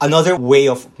Another way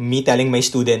of me telling my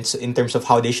students in terms of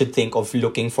how they should think of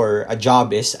looking for a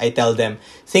job is I tell them,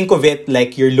 think of it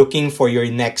like you're looking for your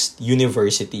next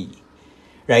university,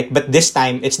 right? But this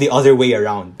time, it's the other way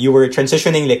around. You were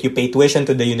transitioning, like you pay tuition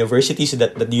to the university so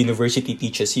that the university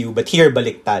teaches you. But here,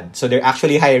 baliktad. So they're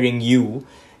actually hiring you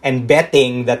and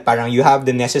betting that parang you have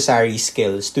the necessary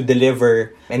skills to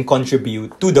deliver and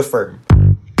contribute to the firm.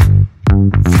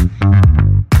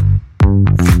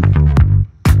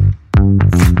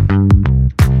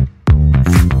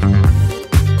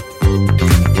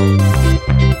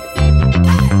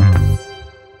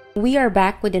 We are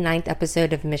back with the 9th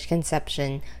episode of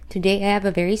Misconception. Today I have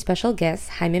a very special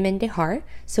guest, Jaime Mendejar.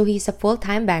 So he's a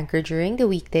full-time banker during the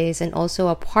weekdays and also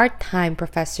a part-time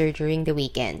professor during the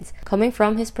weekends. Coming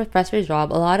from his professor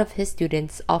job, a lot of his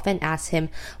students often ask him,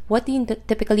 what do you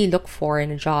typically look for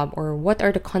in a job, or what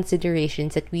are the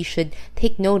considerations that we should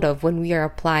take note of when we are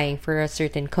applying for a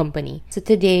certain company? So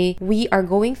today we are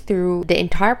going through the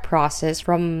entire process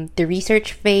from the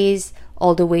research phase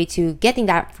all the way to getting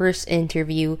that first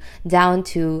interview, down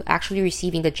to actually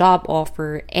receiving the job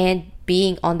offer and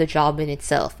being on the job in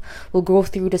itself. We'll go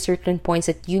through the certain points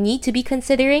that you need to be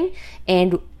considering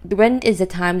and when is the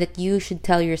time that you should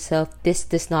tell yourself, this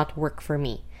does not work for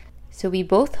me. So we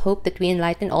both hope that we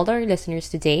enlighten all our listeners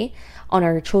today on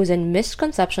our chosen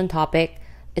misconception topic.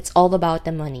 It's all about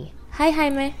the money. Hi,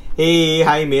 Jaime. Hey,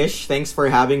 hi Mish. Thanks for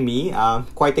having me.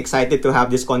 Quite excited to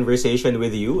have this conversation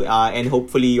with you and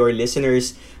hopefully your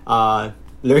listeners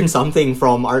learn something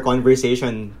from our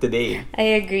conversation today.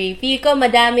 I agree. Feel ko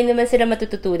madami naman sila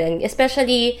matututunan.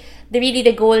 Especially,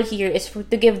 the goal here is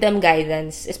to give them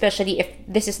guidance. Especially if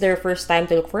this is their first time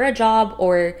to look for a job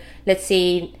or let's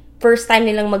say, first time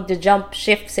nilang mag-jump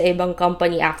shift sa ibang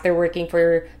company after working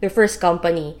for their first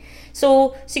company.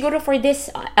 So, siguro for this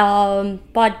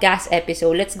podcast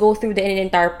episode, let's go through the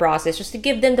entire process just to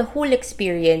give them the whole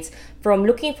experience from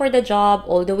looking for the job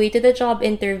all the way to the job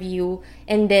interview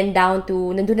and then down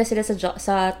to nandun na sila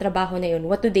sa trabaho na yun.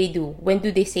 What do they do? When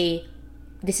do they say,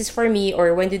 this is for me?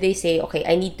 Or when do they say, okay,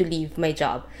 I need to leave my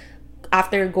job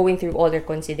after going through all their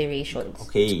considerations?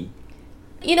 Okay.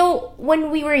 You know, when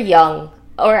we were young,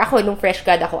 or ako, nung fresh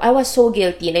grad ako, I was so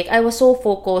guilty. Like, I was so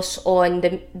focused on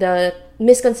the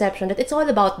misconception that it's all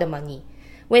about the money.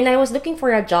 When I was looking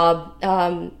for a job,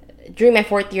 during my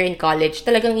 4th year in college,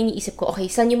 talagang iniisip ko, okay,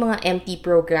 saan yung mga MT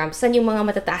programs? Saan yung mga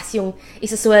matataas yung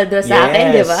isasweldo sa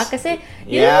akin, di ba? Kasi,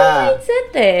 yun yung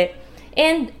mindset eh.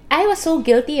 And I was so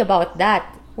guilty about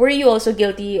that. Were you also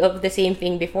guilty of the same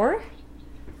thing before?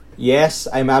 Yes,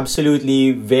 I'm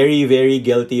absolutely very, very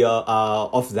guilty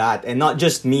of that. And not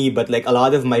just me, but like a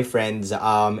lot of my friends.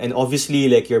 And obviously,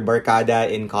 like your barkada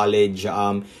in college,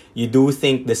 you do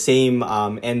think the same.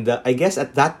 And I guess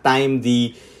at that time,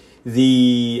 the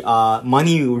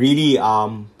money really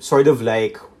sort of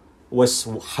like was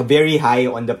very high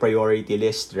on the priority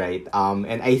list, right?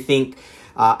 And I think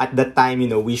at that time, you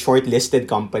know, we shortlisted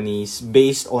companies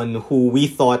based on who we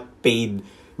thought paid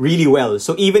really well.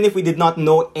 So even if we did not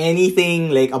know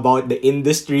anything like about the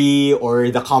industry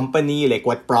or the company, like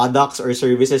what products or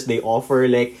services they offer,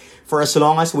 like for as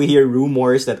long as we hear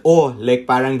rumors that, oh, like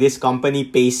parang this company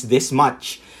pays this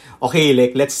much, okay,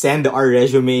 like let's send our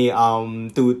resume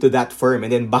to that firm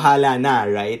and then bahala na,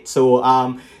 right? So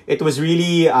it was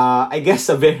really I guess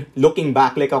looking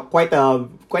back like quite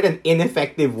an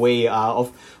ineffective way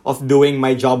of doing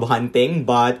my job hunting,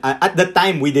 but at the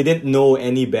time we didn't know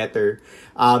any better.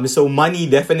 So money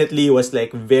definitely was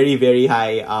like very, very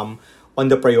high on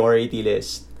the priority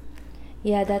list.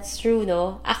 Yeah, that's true,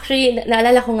 no? Actually,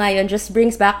 naalala ko ngayon, just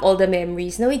brings back all the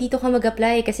memories. No, dito ka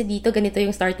mag-apply kasi dito ganito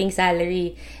yung starting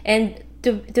salary. And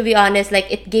to be honest, like,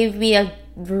 it gave me a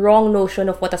wrong notion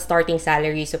of what a starting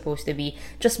salary is supposed to be.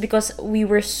 Just because we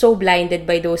were so blinded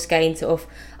by those kinds of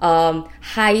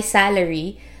high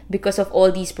salary because of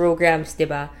all these programs,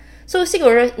 diba? So,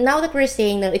 siguro, now that we're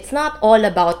saying that it's not all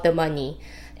about the money,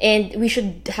 and we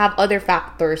should have other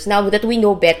factors now that we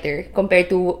know better compared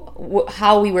to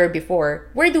how we were before.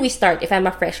 Where do we start if I'm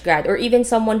a fresh grad or even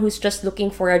someone who's just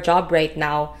looking for a job right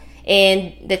now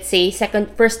and let's say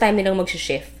first time nilang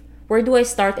mag-shift? Where do I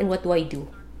start and what do I do?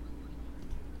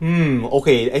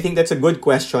 Okay. I think that's a good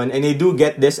question. And I do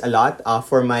get this a lot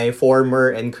for my former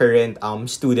and current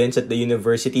students at the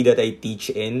university that I teach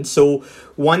in. So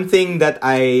one thing that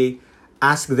I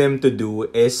ask them to do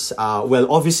is,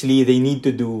 well, obviously they need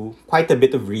to do quite a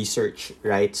bit of research,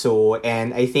 right? So,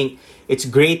 and I think it's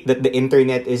great that the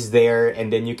internet is there,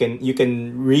 and then you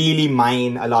can really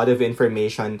mine a lot of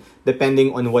information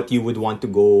depending on what you would want to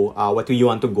go, what you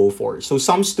want to go for. So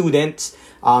some students,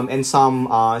 and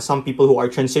some people who are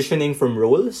transitioning from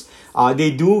roles,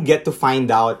 they do get to find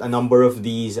out a number of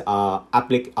these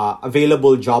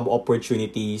available job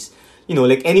opportunities,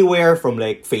 like anywhere from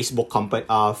like Facebook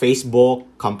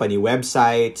company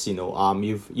websites.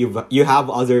 You have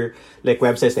other like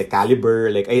websites like Caliber.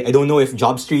 Like I don't know if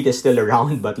JobStreet is still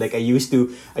around, but like I used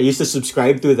to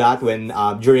subscribe to that when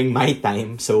during my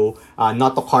time. So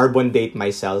not to carbon date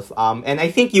myself. And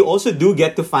I think you also do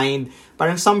get to find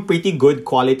parang some pretty good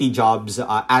quality jobs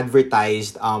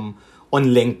advertised on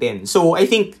LinkedIn. So I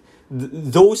think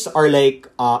those are like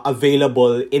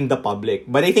available in the public.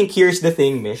 But I think here's the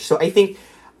thing, Mish. So I think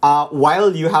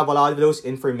while you have a lot of those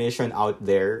information out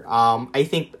there, I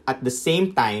think at the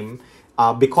same time,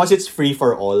 because it's free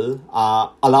for all,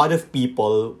 a lot of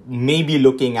people may be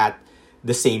looking at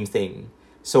the same thing.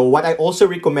 So what I also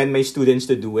recommend my students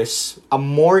to do is a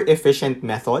more efficient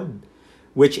method,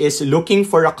 which is looking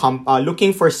for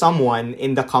someone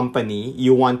in the company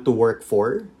you want to work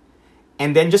for,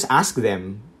 and then just ask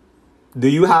them, do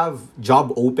you have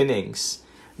job openings?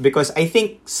 Because I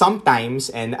think sometimes,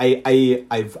 and I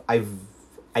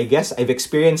guess I've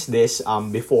experienced this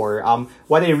before.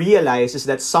 What I realize is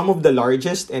that some of the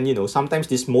largest and sometimes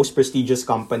these most prestigious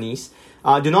companies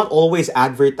do not always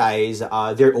advertise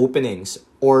their openings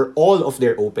or all of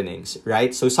their openings,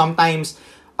 right? So sometimes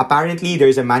apparently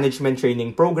there's a management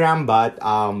training program, but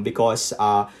because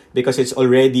it's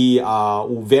already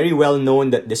very well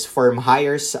known that this firm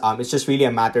hires, it's just really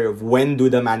a matter of when do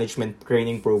the management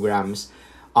training programs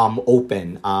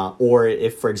open, or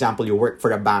if, for example, you work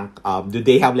for a bank, do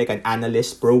they have like an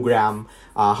analyst program?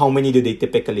 How many do they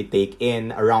typically take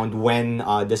in? Around when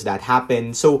does that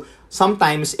happen? So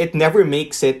sometimes it never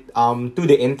makes it to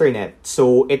the internet,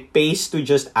 so it pays to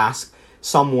just ask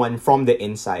someone from the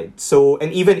inside. So,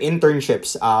 and even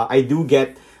internships, I do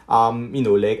get,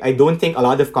 like, I don't think a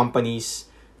lot of companies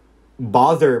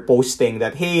bother posting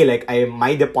that, hey, like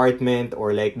my department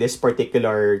or like this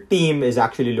particular team is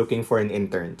actually looking for an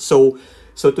intern. So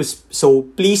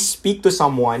please speak to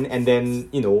someone, and then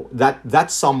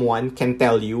that someone can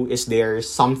tell you, is there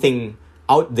something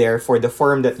out there for the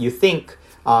firm that you think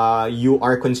you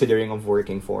are considering of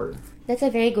working for. That's a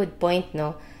very good point,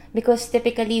 no? Because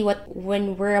typically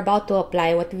when we're about to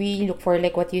apply, what we look for,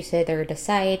 like what you said, are the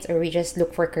sites, or we just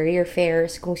look for career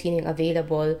fairs, kung sino yung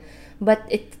available. But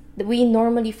we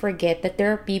normally forget that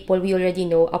there are people we already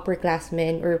know,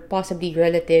 upperclassmen or possibly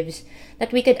relatives,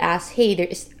 that we could ask, hey,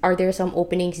 are there some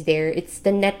openings there? It's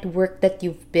the network that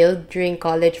you've built during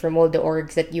college from all the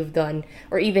orgs that you've done,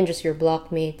 or even just your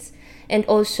blockmates. And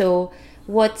also,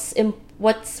 what's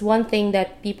one thing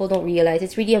that people don't realize,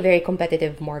 it's really a very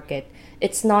competitive market.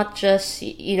 It's not just,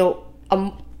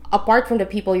 apart from the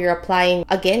people you're applying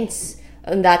against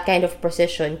in that kind of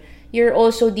position, you're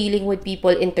also dealing with people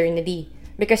internally.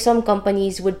 Because some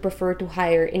companies would prefer to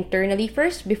hire internally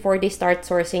first before they start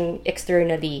sourcing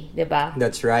externally, diba?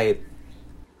 That's right.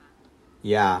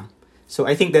 Yeah. So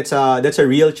I think that's a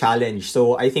real challenge.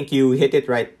 So I think you hit it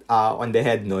right on the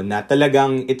head, no? Na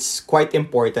talagang it's quite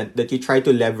important that you try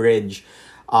to leverage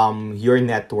your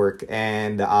network,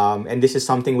 and this is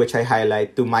something which I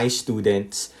highlight to my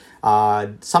students.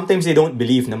 Sometimes they don't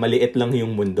believe na maliit lang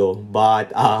yung mundo,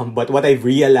 but what I've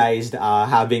realized,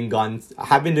 having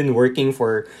been working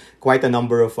for quite a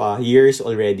number of years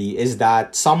already, is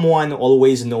that someone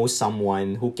always knows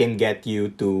someone who can get you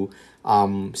to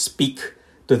speak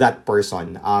to that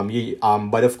person.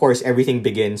 But of course, everything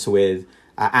begins with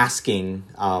asking,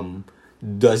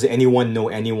 does anyone know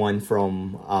anyone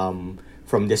from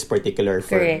this particular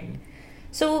firm? Correct.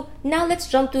 So now let's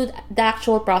jump to the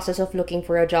actual process of looking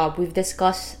for a job. We've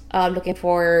discussed looking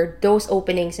for those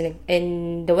openings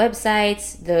in the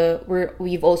websites.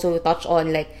 We've also touched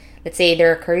on, like, let's say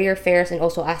there are career fairs, and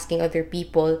also asking other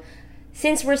people.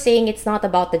 Since we're saying it's not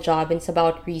about the job, it's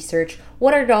about research,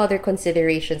 what are the other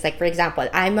considerations? Like, for example,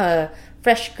 I'm a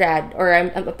fresh grad, or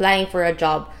I'm applying for a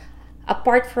job.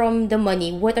 Apart from the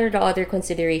money, what are the other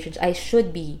considerations I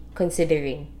should be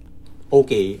considering?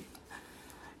 Okay.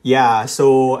 Yeah,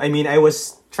 so I mean, I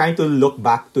was trying to look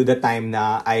back to the time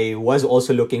na I was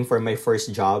also looking for my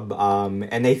first job.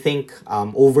 And I think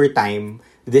over time,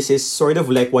 this is sort of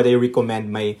like what I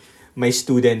recommend my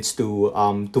students to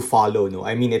follow. No,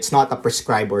 I mean, it's not a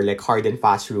prescribed or like hard and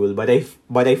fast rule, but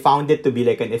I found it to be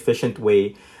like an efficient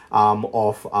way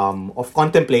of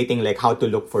contemplating like how to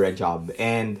look for a job.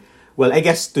 And well, I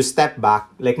guess to step back,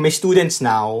 like my students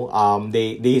now,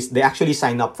 they actually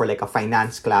sign up for like a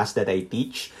finance class that I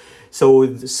teach.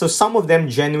 So some of them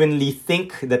genuinely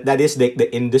think that that is like the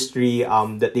industry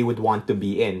that they would want to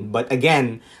be in. But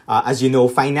again, as you know,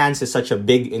 finance is such a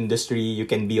big industry. You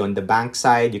can be on the bank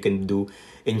side, you can do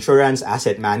insurance,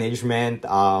 asset management.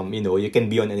 You can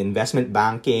be on an investment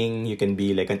banking, you can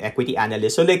be like an equity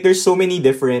analyst. So like there's so many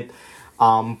different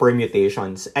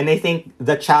permutations. And I think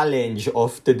the challenge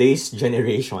of today's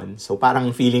generation, so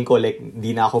parang feeling ko like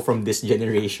di na ako from this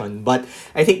generation, but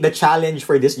I think the challenge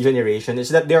for this generation is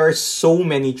that there are so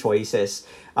many choices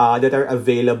that are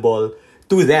available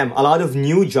to them. A lot of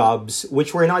new jobs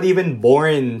which were not even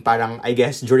born parang I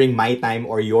guess during my time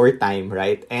or your time,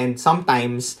 right? And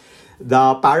sometimes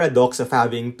the paradox of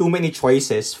having too many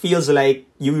choices feels like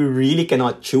you really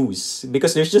cannot choose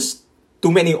because there's just too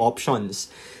many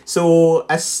options. So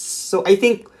I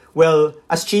think, well,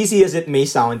 as cheesy as it may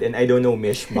sound, and I don't know,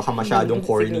 Mish, baka masyadong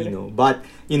corny, no? But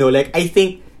like I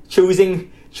think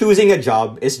choosing a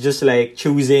job is just like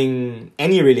choosing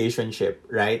any relationship,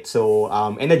 right? So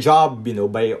and a job,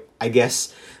 by I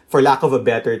guess for lack of a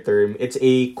better term, it's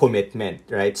a commitment,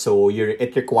 right? So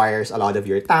it requires a lot of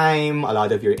your time, a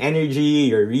lot of your energy,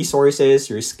 your resources,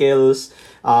 your skills,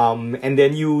 and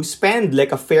then you spend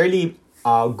like a fairly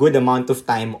good amount of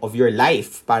time of your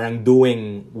life parang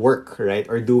doing work, right?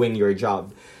 Or doing your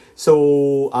job.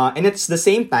 So, and it's the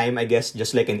same time, I guess,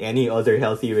 just like in any other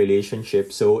healthy relationship.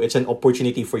 So, it's an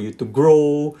opportunity for you to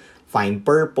grow, find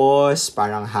purpose,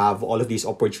 parang have all of these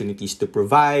opportunities to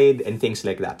provide and things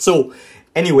like that. So,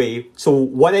 anyway, so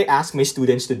what I ask my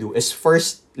students to do is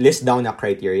first list down a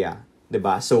criteria,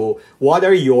 diba? So, what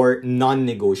are your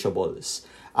non-negotiables?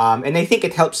 And I think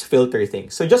it helps filter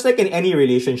things. So just like in any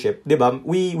relationship, diba,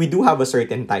 we do have a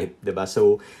certain type, diba?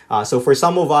 So for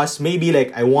some of us, maybe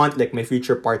like I want like my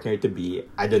future partner to be,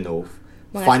 I don't know,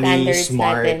 Mga funny, standards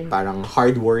smart, natin. parang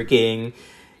hardworking.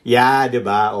 Yeah,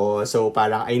 diba? O, so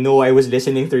parang I know I was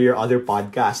listening to your other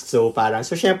podcast. So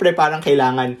syempre parang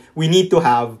kailangan, we need to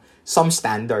have some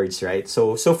standards, right?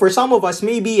 So for some of us,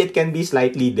 maybe it can be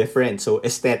slightly different. So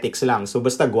aesthetics lang. So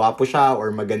basta gwapo siya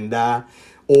or maganda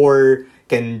or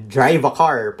can drive a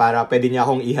car para pwede niya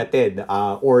akong ihatid,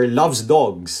 or loves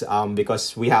dogs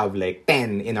because we have like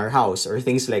 10 in our house or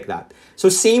things like that.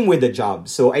 So same with the job.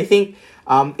 So I think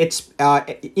it's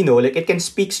like it can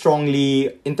speak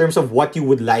strongly in terms of what you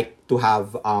would like to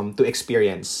have to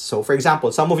experience. So for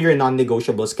example, some of your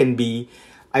non-negotiables can be,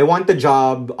 I want a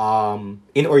job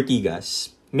in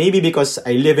Ortigas. Maybe because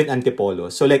I live in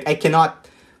Antipolo. So like I cannot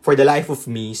for the life of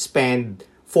me spend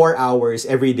 4 hours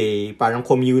every day, parang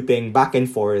commuting back and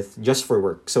forth just for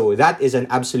work. So that is an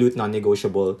absolute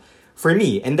non-negotiable for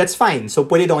me. And that's fine. So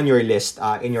put it on your list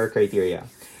in your criteria.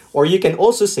 Or you can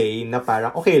also say na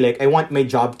parang, okay, like I want my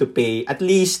job to pay at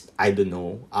least, I don't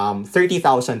know,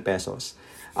 30,000 pesos.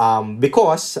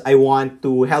 Because I want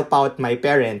to help out my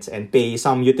parents and pay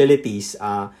some utilities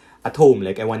at home.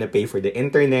 Like I want to pay for the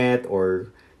internet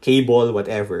or cable,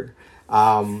 whatever.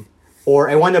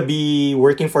 Or I want to be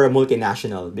working for a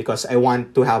multinational because I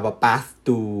want to have a path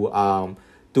to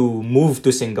move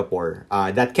to Singapore.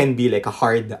 That can be like a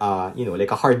hard, like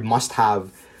a hard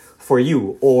must-have for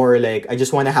you. Or like I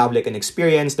just want to have like an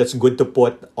experience that's good to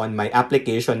put on my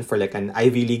application for like an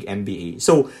Ivy League MBA.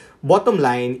 So bottom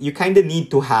line, you kind of need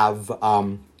to have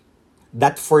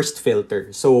that first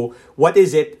filter. So what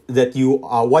is it that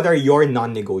what are your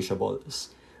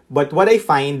non-negotiables? But what I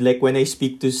find, like when I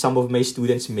speak to some of my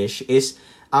students, Mish, is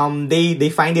they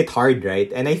find it hard,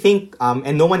 right? And I think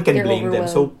and no one can They're blame them.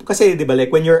 So overwhelmed. kasi 'di ba,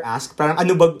 like when you're asked, parang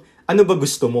ano ba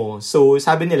gusto mo? So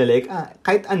sabi nila like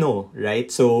kahit ano,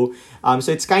 right? So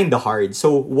it's kind of hard.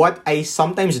 So what I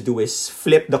sometimes do is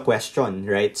flip the question,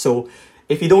 right? So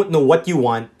if you don't know what you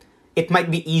want, it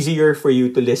might be easier for you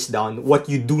to list down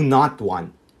what you do not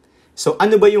want. So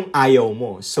ano ba yung ayaw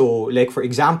mo? So like for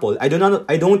example, I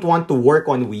don't want to work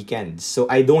on weekends. So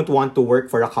I don't want to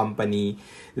work for a company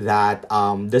that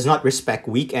does not respect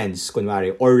weekends,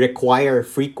 kunwari, or require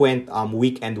frequent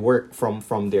weekend work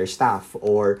from their staff,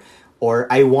 or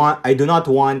I do not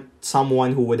want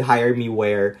someone who would hire me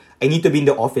where I need to be in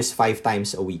the office 5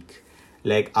 times a week.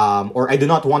 Like or I do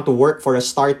not want to work for a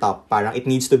startup. Parang it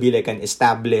needs to be like an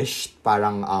established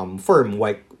parang firm,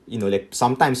 like like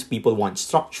sometimes people want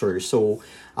structure. So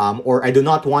or I do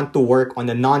not want to work on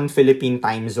a non-Philippine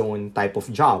time zone type of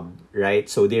job, right?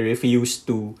 So they refuse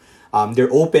to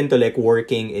they're open to like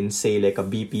working in say like a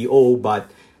BPO, but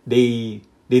they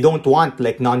they don't want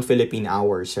like non-Philippine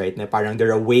hours, right? Na parang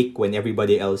they're awake when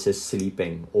everybody else is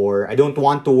sleeping. Or I don't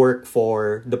want to work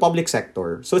for the public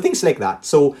sector. So things like that.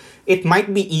 So it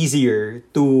might be easier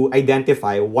to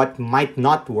identify what might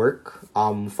not work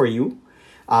for you.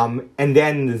 And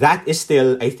then that is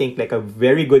still, I think, like a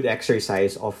very good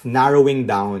exercise of narrowing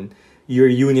down your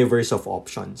universe of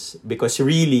options. Because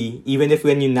really, even if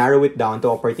when you narrow it down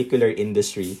to a particular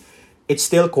industry, it's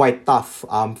still quite tough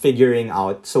figuring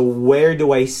out. So where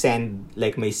do I send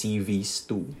like my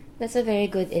CVs to? That's a very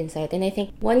good insight. And I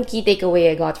think one key takeaway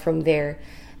I got from there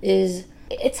is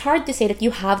it's hard to say that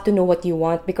you have to know what you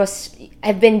want because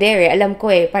I've been there. Alam ko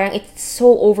parang it's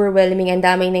so overwhelming and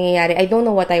daming nangyayari. I don't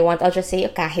know what I want. I'll just say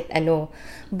kahit ano.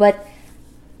 But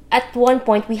at one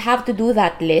point, we have to do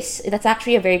that list. That's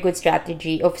actually a very good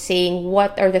strategy of saying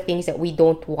what are the things that we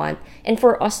don't want. And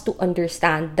for us to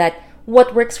understand that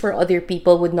what works for other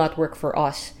people would not work for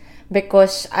us.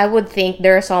 Because I would think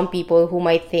there are some people who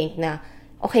might think na,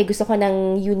 okay, gusto ko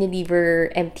ng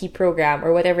Unilever MT program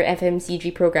or whatever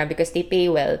FMCG program because they pay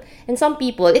well. And some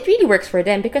people, it really works for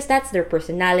them because that's their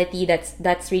personality.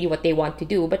 That's really what they want to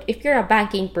do. But if you're a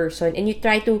banking person and you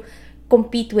try to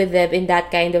compete with them in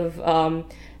that kind of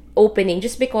opening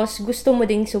just because gusto mo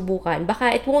ding subukan,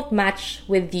 baka it won't match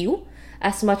with you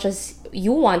as much as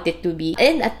you want it to be.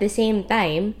 And at the same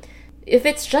time, if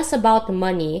it's just about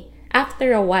money,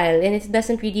 after a while and it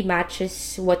doesn't really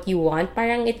matches what you want,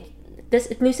 parang it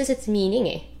loses its meaning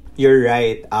You're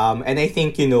right. And I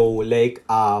think, like,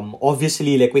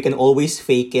 obviously, like, we can always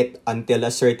fake it until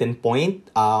a certain point.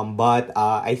 But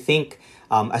I think,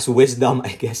 as wisdom,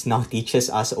 I guess, now teaches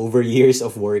us over years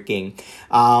of working,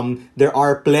 there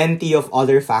are plenty of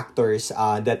other factors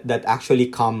that actually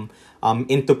come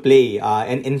into play.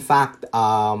 And in fact,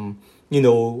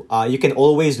 you can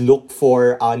always look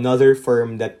for another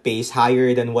firm that pays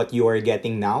higher than what you are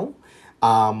getting now.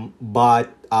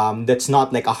 But that's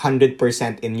not like 100%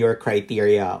 in your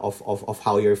criteria of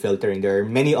how you're filtering. There are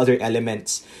many other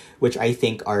elements which I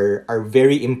think are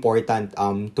very important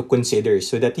to consider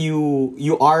so that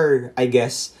you are, I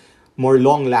guess, more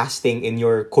long lasting in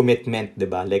your commitment,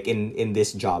 diba? Like in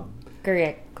this job.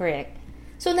 Correct.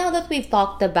 So now that we've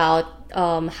talked about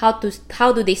how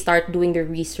do they start doing their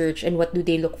research and what do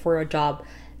they look for a job,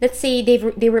 let's say they've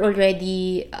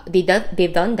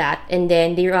done that and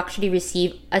then they actually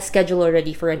receive a schedule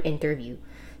already for an interview.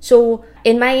 So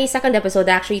in my second episode,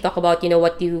 I actually talk about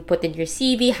what you put in your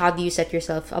CV, how do you set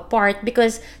yourself apart,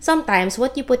 because sometimes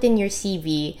what you put in your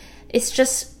CV is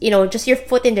just just your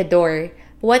foot in the door.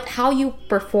 How you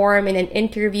perform in an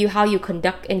interview, how you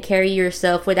conduct and carry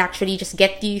yourself would actually just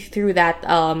get you through that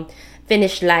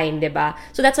finish line, diba?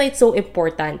 So that's why it's so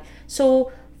important.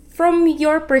 So from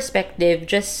your perspective,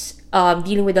 just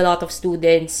dealing with a lot of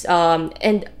students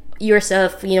and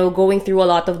yourself, going through a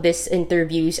lot of these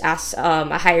interviews as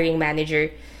a hiring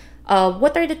manager,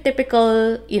 what are the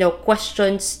typical,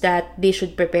 questions that they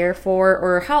should prepare for,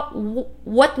 or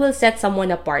what will set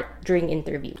someone apart during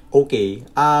interview? Okay.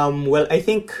 Well, I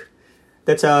think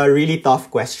that's a really tough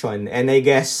question. And I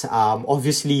guess,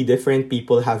 obviously, different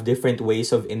people have different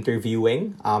ways of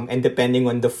interviewing. And depending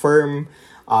on the firm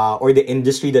or the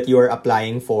industry that you are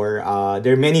applying for,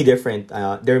 there are many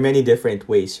different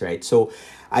ways, right? So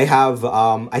I have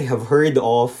heard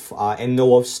of and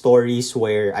know of stories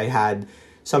where I had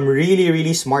some really,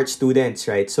 really smart students,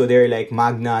 right? So they're like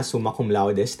magna, summa cum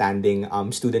laude, standing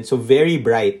students. So very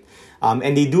bright.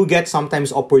 And they do get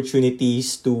sometimes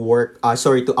opportunities to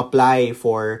to apply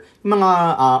for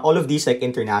mga, all of these like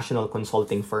international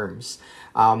consulting firms.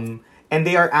 And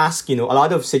they are asked, a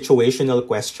lot of situational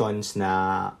questions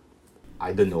na,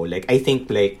 I don't know, like, I think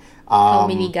like, how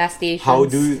many gas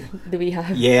stations do we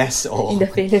have yes, in the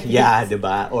Philippines? Yeah,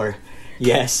 diba? Or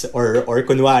yes, or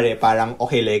kunwari parang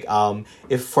okay, like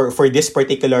if for this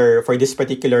particular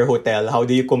hotel, how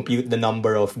do you compute the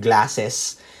number of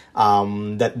glasses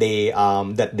that they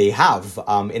have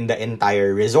in the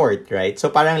entire resort, right? So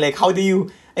parang like how do you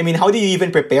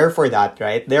even prepare for that,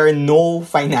 right? There are no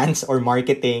finance or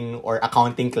marketing or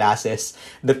accounting classes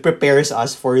that prepares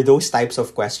us for those types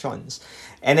of questions.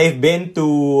 And I've been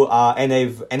to and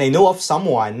I know of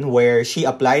someone where she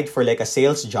applied for like a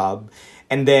sales job,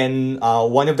 and then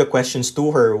one of the questions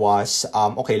to her was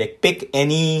okay, like pick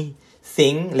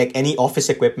anything, like any office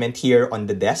equipment here on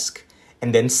the desk,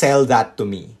 and then sell that to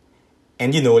me.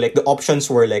 And like the options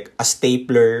were like a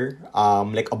stapler,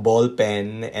 like a ball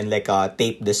pen, and like a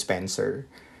tape dispenser.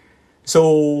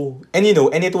 So and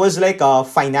it was like a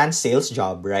finance sales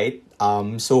job, right?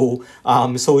 So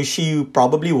she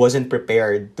probably wasn't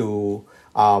prepared to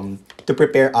to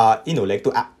prepare, like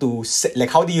like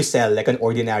how do you sell like an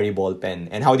ordinary ball pen,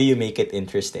 and how do you make it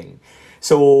interesting?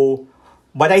 So,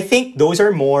 but I think those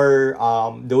are more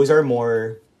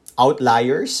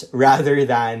outliers rather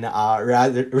than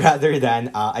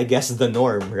I guess the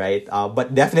norm, right?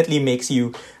 But definitely makes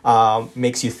you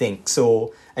think.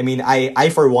 So I mean, I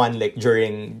for one, like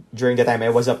during the time I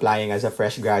was applying as a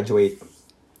fresh graduate,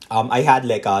 I had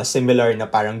like a similar na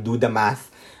parang do the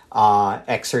math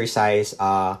exercise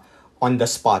on the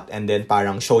spot, and then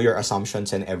parang show your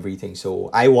assumptions and everything. So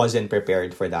I wasn't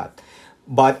prepared for that.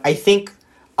 But I think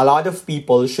a lot of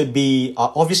people should be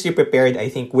obviously prepared, I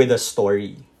think, with a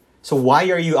story. So why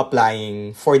are you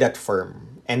applying for that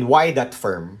firm? And why that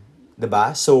firm? 'Di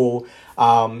ba? So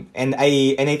and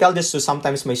I tell this to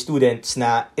sometimes my students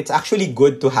na it's actually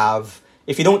good to have,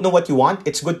 if you don't know what you want,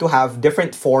 it's good to have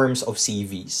different forms of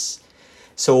CVs.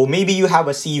 So maybe you have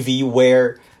a CV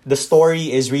where the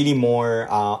story is really more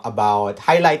about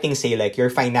highlighting, say, like your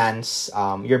finance,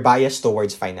 your bias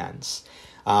towards finance.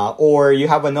 Or you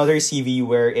have another CV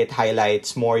where it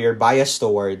highlights more your bias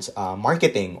towards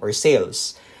marketing or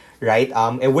sales, right?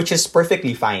 And which is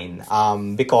perfectly fine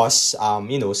because,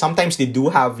 sometimes they do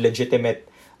have legitimate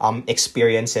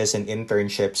experiences and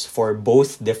internships for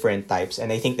both different types.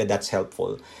 And I think that that's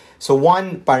helpful. So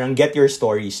one, parang get your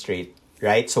story straight,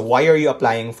 right? So why are you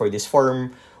applying for this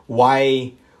firm?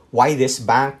 Why this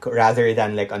bank rather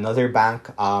than like another bank?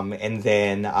 And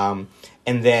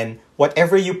then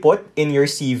whatever you put in your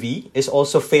CV is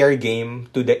also fair game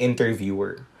to the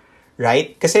interviewer,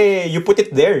 right? Kasi you put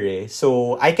it there, eh.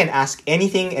 So I can ask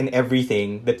anything and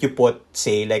everything that you put,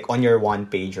 say, like on your one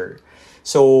pager.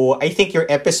 So I think your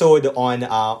episode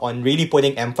on really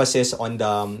putting emphasis on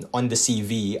the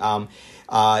CV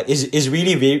is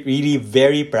really really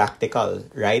very practical,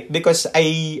 right? Because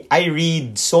I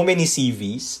read so many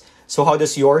CVs. So how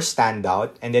does yours stand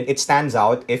out? And then it stands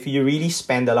out if you really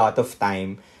spend a lot of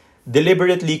time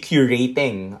deliberately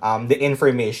curating the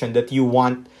information that you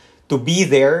want to be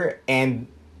there, and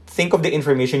think of the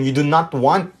information you do not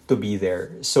want to be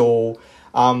there. So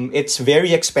it's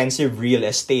very expensive real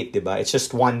estate, diba? It's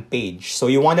just one page. So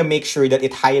you want to make sure that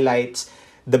it highlights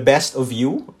the best of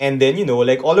you, and then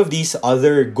like all of these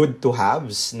other good to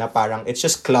haves na parang it's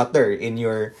just clutter in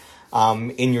your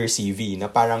CV na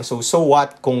parang so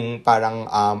what kung parang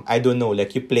I don't know,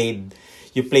 like you played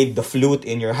the flute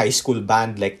in your high school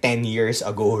band like 10 years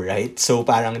ago, right? So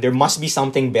parang there must be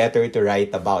something better to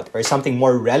write about or something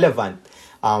more relevant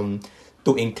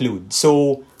to include.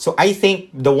 So I think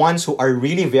the ones who are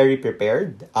really very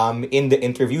prepared in the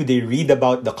interview, they read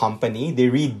about the company, they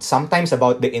read sometimes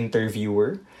about the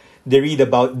interviewer, they read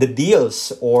about the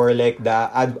deals or like the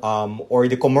or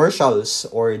the commercials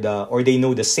or they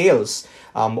know the sales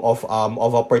of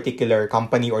a particular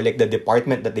company or like the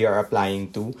department that they are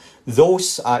applying to.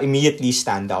 Those immediately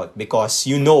stand out because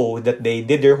you know that they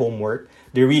did their homework,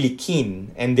 they're really keen,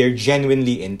 and they're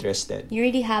genuinely interested. You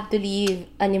really have to leave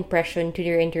an impression to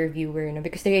your interviewer,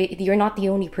 because you're not the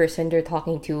only person they're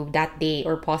talking to that day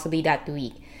or possibly that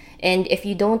week. And if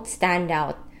you don't stand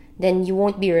out, then you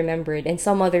won't be remembered, and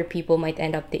some other people might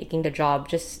end up taking the job.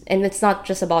 And it's not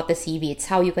just about the CV, it's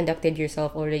how you conducted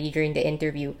yourself already during the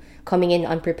interview. Coming in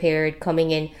unprepared,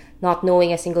 coming in not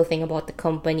knowing a single thing about the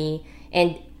company,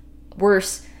 and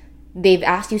worse, they've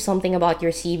asked you something about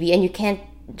your CV and you can't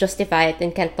justify it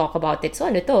and can't talk about it. So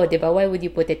ano to, diba? Why would you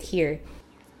put it here?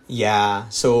 Yeah,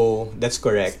 so that's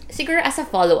correct. Siguro as a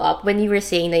follow-up, when you were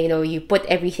saying that, you put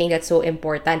everything that's so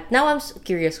important, now I'm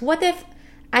curious, what if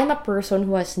I'm a person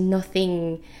who has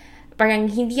nothing, parang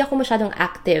hindi ako masyadong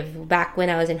active back when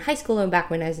I was in high school and back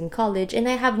when I was in college, and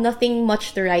I have nothing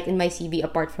much to write in my CV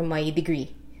apart from my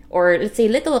degree, or let's say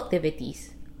little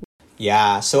activities?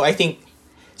 Yeah, so I think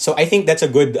that's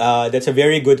a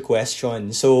very good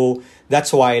question. So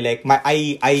that's why like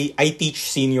I teach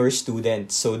senior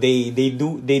students. So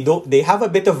they have a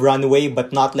bit of runway,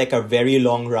 but not like a very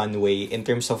long runway in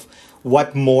terms of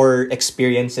what more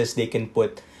experiences they can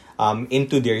put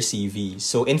into their CV.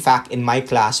 So in fact, in my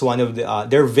class, one of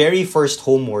their very first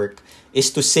homework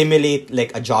is to simulate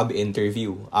like a job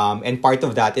interview. And part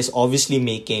of that is obviously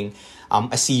making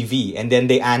a CV, and then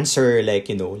they answer like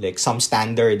some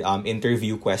standard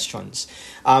interview questions.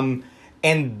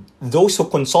 And those who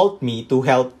consult me to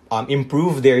help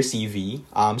improve their CV,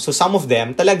 so some of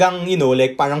them talagang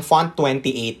like parang font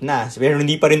 28 na, pero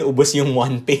hindi pa rin ubos yung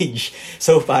one page.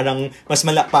 So parang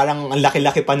parang ang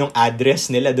laki-laki pa nung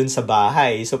address nila dun sa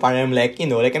bahay. So parang like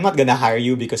like I'm not gonna hire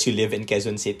you because you live in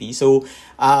Quezon City. So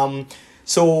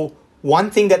one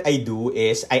thing that I do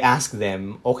is I ask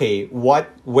them, okay,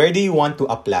 where do you want to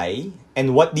apply?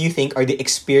 and what do you think are the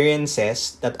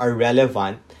experiences that are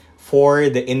relevant for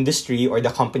the industry or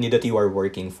the company that you are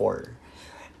working for?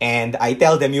 And I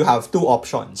tell them you have two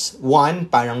options. One,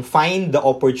 parang find the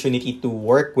opportunity to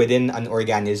work within an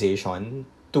organization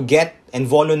to get and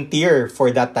volunteer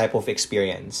for that type of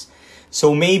experience.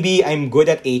 So maybe I'm good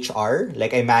at HR,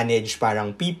 like I manage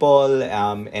parang people,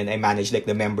 and I manage like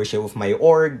the membership of my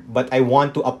org, but I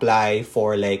want to apply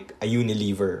for like a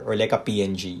Unilever or like a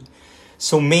P&G.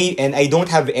 So and I don't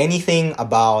have anything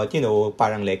about,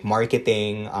 parang like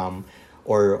marketing,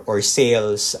 or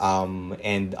sales,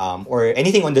 and or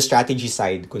anything on the strategy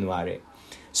side, kunwari.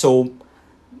 So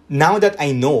now that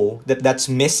I know that that's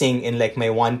missing in like my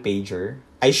one pager,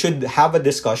 I should have a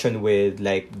discussion with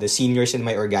like the seniors in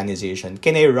my organization.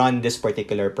 Can I run this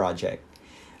particular project?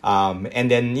 And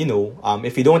then,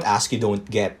 if you don't ask, you don't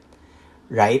get,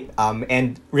 right?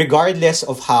 And regardless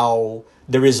of how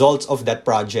the results of that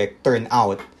project turn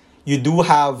out, you do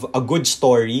have a good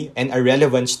story and a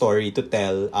relevant story to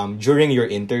tell during your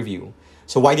interview.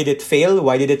 So why did it fail?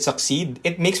 Why did it succeed?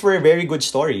 It makes for a very good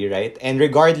story, right? And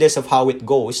regardless of how it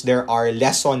goes, there are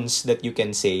lessons that you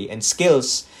can say and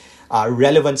skills,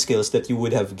 relevant skills that you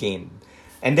would have gained.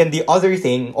 And then the other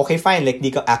thing, okay, fine, like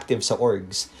di ka active sa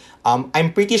orgs.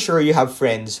 I'm pretty sure you have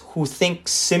friends who think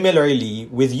similarly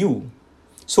with you.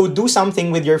 So do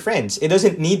something with your friends. It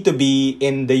doesn't need to be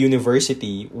in the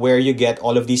university where you get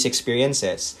all of these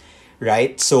experiences,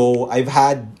 right? So I've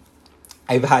had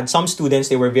some students,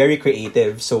 they were very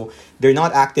creative. So they're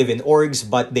not active in orgs,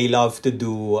 but they love to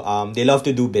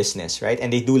do business, right?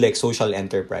 And they do like social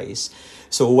enterprise.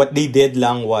 So what they did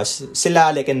lang was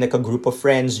sila like in like a group of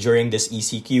friends during this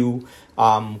ECQ.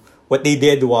 What they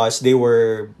did was they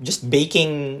were just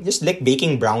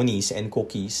baking brownies and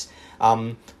cookies.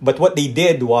 But what they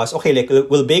did was, okay, like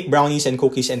we'll bake brownies and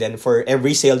cookies, and then for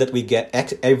every sale that we get,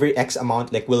 every X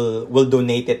amount, like we'll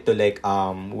donate it to like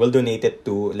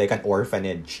an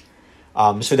orphanage,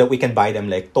 so that we can buy them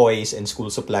like toys and school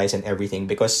supplies and everything.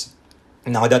 Because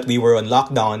now that we were on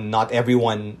lockdown, not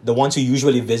everyone, the ones who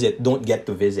usually visit, don't get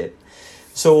to visit.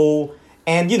 So,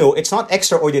 and it's not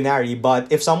extraordinary,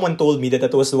 but if someone told me that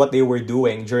that was what they were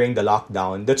doing during the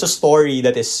lockdown, that's a story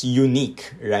that is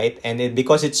unique, right? And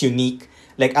because it's unique,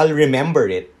 like I'll remember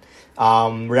it,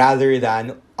 rather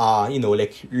than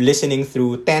like listening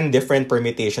through 10 different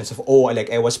permutations of, oh, like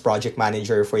I was project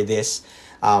manager for this,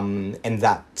 and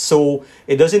that. So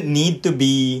it doesn't need to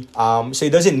be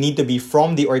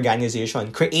from the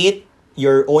organization. Create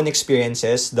your own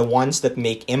experiences, the ones that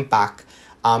make impact,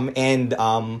 and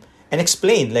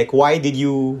explain like why did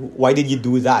you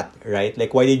do that, right?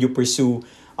 Like why did you pursue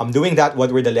doing that?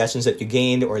 What were the lessons that you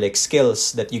gained, or like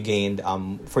skills that you gained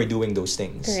for doing those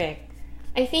things? Correct.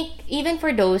 I think even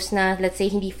for those na, let's say,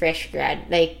 hindi fresh grad,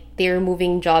 like they're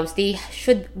moving jobs, they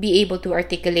should be able to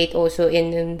articulate also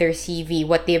in their CV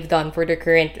what they've done for their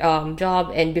current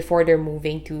job and before they're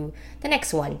moving to the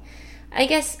next one. I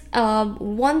guess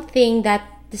one thing that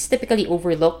is typically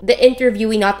overlooked, the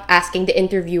interviewee not asking the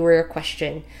interviewer a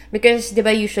question. Because,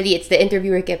 diba, usually it's the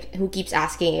interviewer who keeps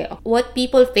asking it. What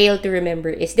people fail to remember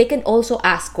is they can also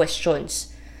ask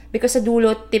questions. Because sa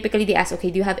dulo, typically they ask,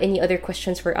 okay, do you have any other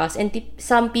questions for us? And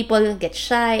some people get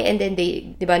shy and then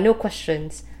they, diba, no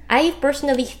questions. I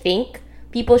personally think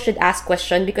people should ask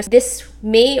questions because this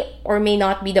may or may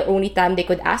not be the only time they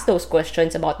could ask those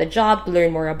questions about the job, to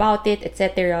learn more about it,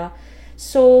 etc.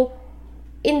 So,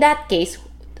 in that case,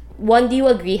 one, do you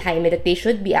agree, Jaime, that they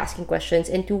should be asking questions?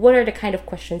 And two, what are the kind of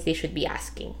questions they should be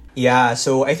asking? Yeah,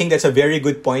 so I think that's a very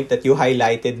good point that you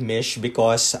highlighted, Mish,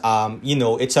 because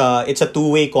it's a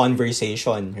two-way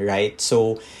conversation, right?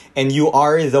 So, and you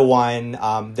are the one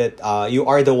you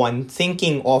are the one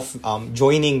thinking of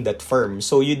joining that firm.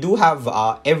 So you do have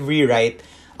every right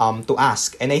to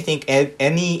ask. And I think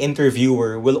any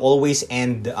interviewer will always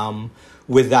end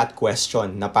with that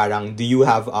question na parang, do you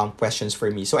have questions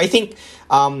for me? So I think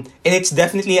and it's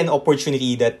definitely an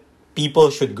opportunity that people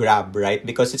should grab, right?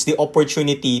 Because it's the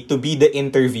opportunity to be the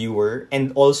interviewer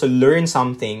and also learn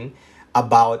something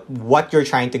about what you're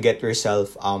trying to get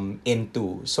yourself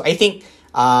into. So I think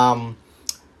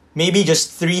maybe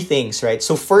just three things, right?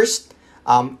 So first,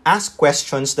 ask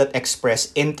questions that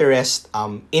express interest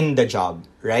in the job,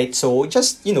 right? So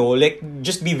just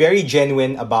just be very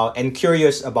genuine about and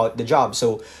curious about the job.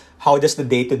 So how does the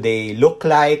day-to-day look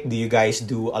like? Do you guys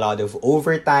do a lot of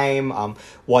overtime?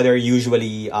 What are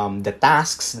usually the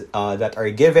tasks that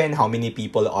are given? How many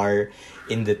people are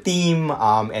in the team?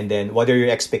 And then what are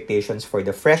your expectations for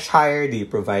the fresh hire? Do you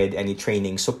provide any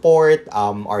training support?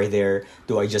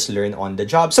 Do I just learn on the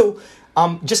job? So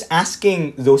just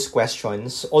asking those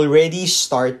questions already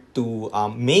start to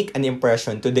make an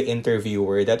impression to the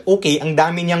interviewer that, okay, ang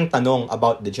dami niyang tanong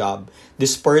about the job.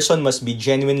 This person must be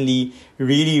genuinely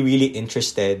really, really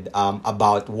interested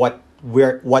about what he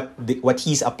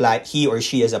or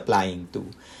she is applying to.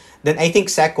 Then I think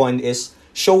second is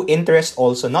show interest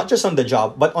also, not just on the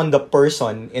job, but on the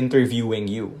person interviewing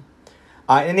you.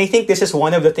 And I think this is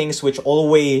one of the things which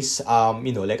always,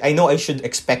 like I know I should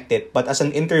expect it, but as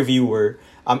an interviewer,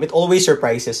 it always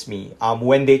surprises me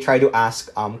when they try to ask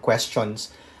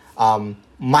questions,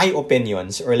 my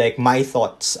opinions or like my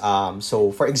thoughts.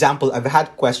 So, for example, I've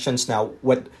had questions now.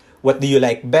 What do you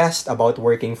like best about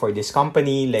working for this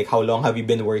company? Like, how long have you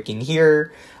been working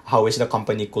here? How is the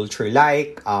company culture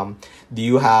like? Do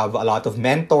you have a lot of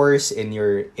mentors in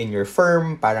your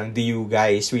firm? Parang do you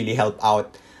guys really help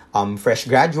out fresh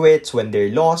graduates when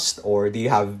they're lost, or do you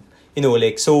have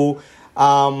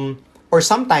or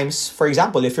sometimes, for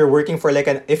example, if you're working for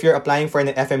if you're applying for an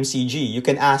FMCG, you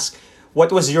can ask,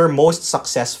 what was your most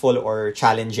successful or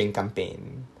challenging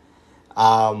campaign?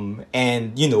 And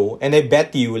I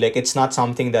bet you like it's not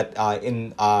something that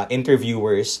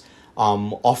interviewers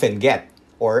often get,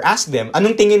 or ask them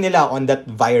anong tingin nila on that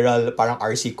viral parang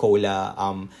RC Cola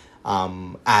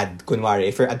ad, kunwari,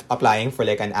 if you're applying for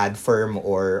like an ad firm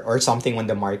or something on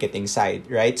the marketing side,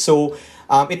 right? So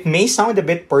it may sound a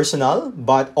bit personal,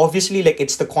 but obviously like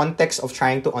it's the context of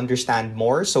trying to understand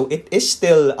more, so it is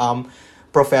still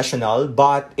professional,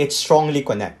 but it strongly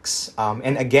connects.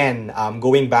 And again,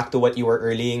 going back to what you were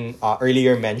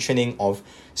earlier mentioning of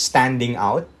standing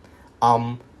out,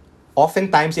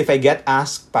 oftentimes if I get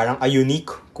asked parang a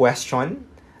unique question,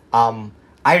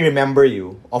 I remember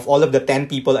you. Of all of the 10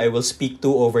 people I will speak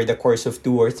to over the course of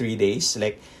 2 or 3 days,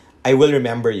 like I will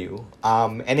remember you.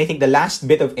 And I think the last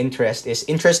bit of interest is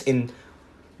interest in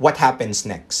what happens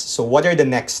next. So what are the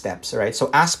next steps, right? So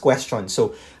ask questions.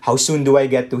 So how soon do I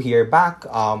get to hear back?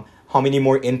 How many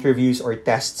more interviews or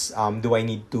tests do I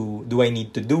need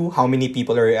to do? How many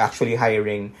people are actually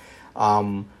hiring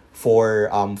for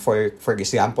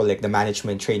example, like the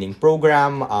management training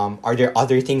program? Are there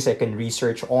other things I can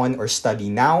research on or study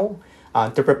now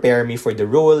to prepare me for the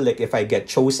role, like if I get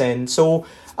chosen? So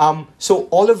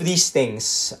all of these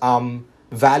things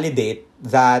validate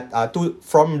that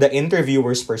from the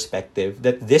interviewer's perspective,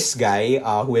 that this guy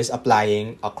who is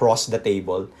applying across the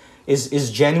table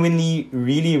is genuinely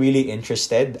really, really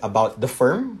interested about the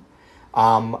firm,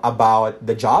 about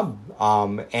the job,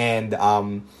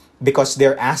 and because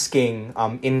they're asking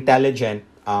intelligent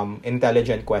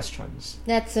questions.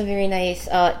 That's a very nice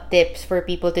tips for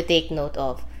people to take note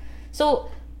of. So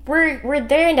we're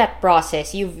there in that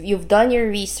process. You've done your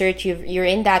research. You're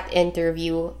in that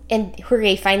interview, and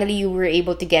hooray! Finally, you were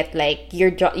able to get like your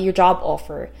job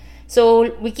offer.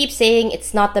 So we keep saying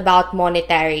it's not about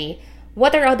monetary.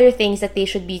 What are other things that they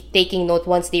should be taking note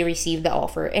once they receive the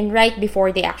offer and right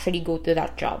before they actually go to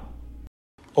that job?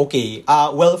 Okay.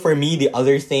 Well, for me, the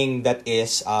other thing that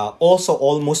is also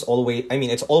almost always, I mean,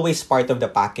 it's always part of the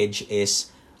package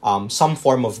is some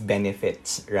form of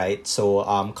benefits, right?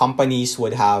 So companies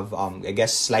would have, I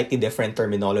guess, slightly different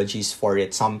terminologies for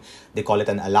it. Some, they call it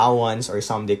an allowance, or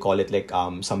some, they call it like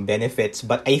some benefits.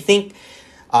 But I think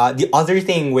the other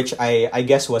thing, which I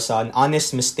guess was an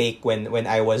honest mistake when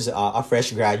I was a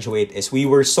fresh graduate, is we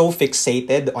were so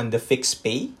fixated on the fixed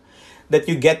pay that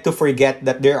you get to forget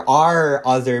that there are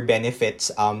other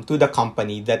benefits to the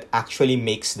company that actually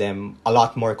makes them a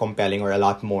lot more compelling, or a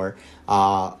lot more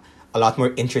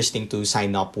interesting to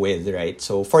sign up with, right?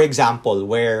 So for example,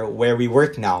 where we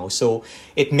work now, so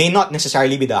it may not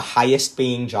necessarily be the highest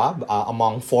paying job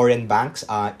among foreign banks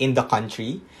in the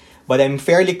country, but I'm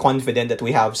fairly confident that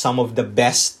we have some of the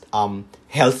best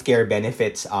healthcare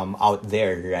benefits out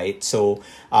there, right? So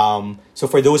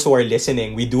for those who are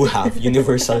listening, we do have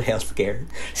universal healthcare.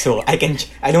 So I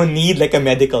don't need like a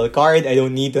medical card. I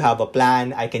don't need to have a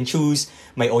plan. I can choose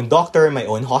my own doctor, my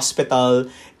own hospital,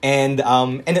 and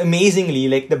amazingly,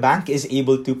 like the bank is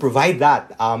able to provide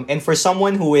that. And for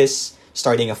someone who is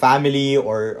starting a family,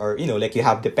 or like you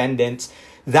have dependents,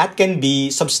 that can be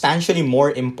substantially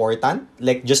more important,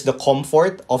 like just the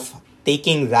comfort of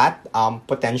taking that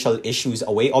potential issues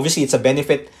away. Obviously, it's a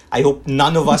benefit I hope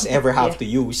none of us ever have to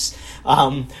use.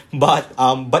 But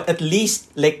at least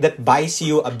like that buys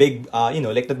you a big,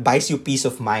 like that buys you peace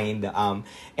of mind.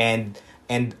 And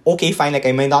okay, fine, like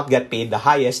I might not get paid the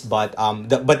highest, but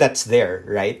that's there,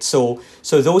 right? So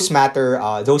those matter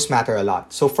a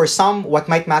lot. So for some, what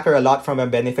might matter a lot from a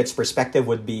benefits perspective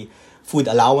would be food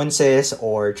allowances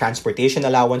or transportation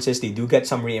allowances. They do get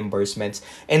some reimbursements,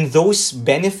 and those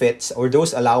benefits or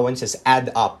those allowances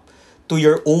add up to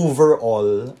your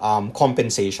overall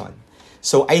compensation.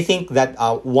 So I think that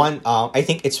I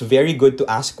think it's very good to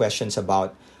ask questions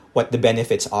about what the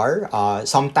benefits are.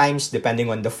 Sometimes, depending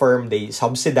on the firm, they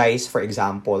subsidize, for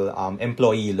example,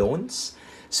 employee loans.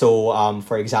 So,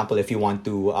 for example, if you want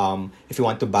to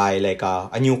buy like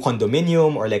a new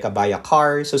condominium or like buy a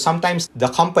car, so sometimes the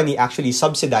company actually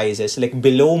subsidizes like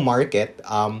below market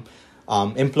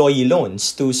employee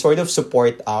loans to sort of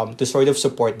support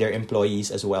their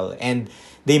employees as well. And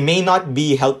they may not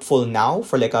be helpful now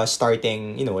for like a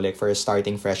starting, like for a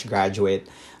starting fresh graduate,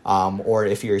 or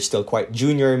if you're still quite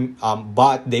junior,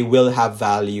 but they will have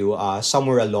value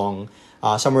somewhere along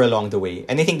the way.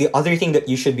 And I think the other thing that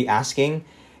you should be asking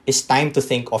is time to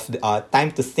think about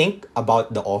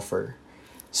the offer.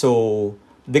 So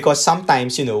because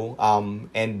sometimes,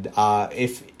 and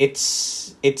if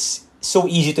it's so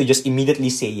easy to just immediately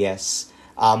say yes,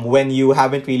 when you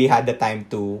haven't really had the time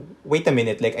to wait a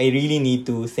minute, like I really need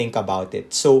to think about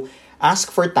it. So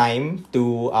ask for time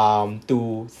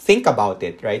to think about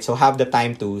it, right? So have the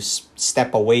time to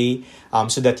step away,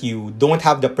 so that you don't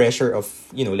have the pressure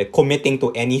of like committing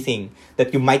to anything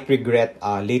that you might regret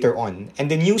later on,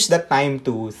 and then use that time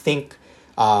to think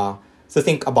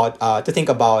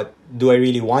about, do I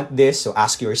really want this? So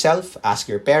ask yourself, ask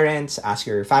your parents, ask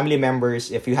your family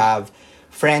members, if you have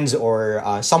friends or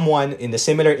someone in the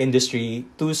similar industry,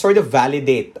 to sort of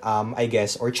validate, I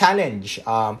guess, or challenge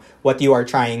what you are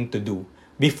trying to do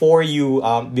before you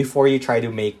try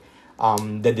to make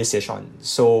the decision.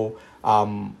 So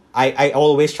I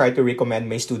always try to recommend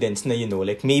my students na,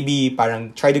 like maybe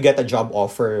parang try to get a job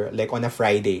offer like on a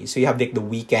Friday. So you have like the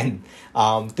weekend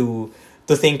to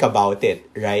think about it,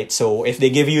 right? So if they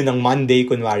give you ng Monday,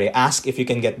 kunwari, ask if you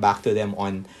can get back to them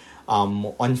on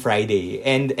Friday,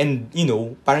 and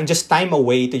parang just time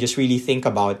away to just really think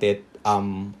about it,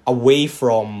 away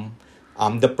from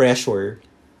the pressure,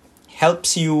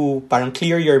 helps you parang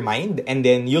clear your mind, and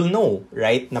then you'll know,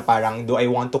 right, na parang, do I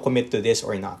want to commit to this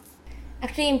or not?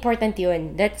 Actually, important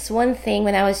yun. That's one thing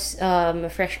when I was a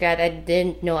fresh grad, I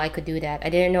didn't know I could do that. I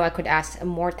didn't know I could ask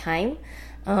more time.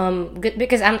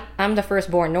 Because I'm the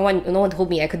firstborn. No one told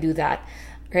me I could do that,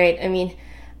 right? I mean,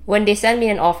 when they sent me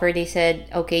an offer, they said,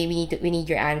 okay, we need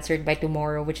your answer by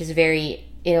tomorrow, which is very,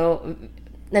 nandun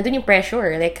yung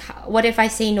pressure. Like, what if I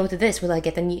say no to this? Will I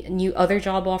get a new other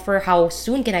job offer? How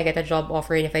soon can I get a job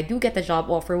offer? And if I do get a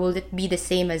job offer, will it be the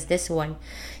same as this one?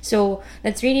 So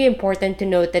that's really important to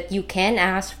note that you can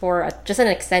ask for just an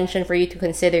extension for you to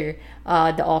consider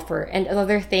the offer. And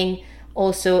another thing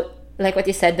also, like what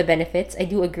you said, the benefits, I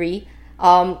do agree.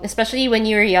 Especially when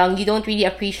you're young, you don't really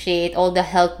appreciate all the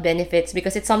health benefits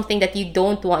because it's something that you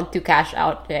don't want to cash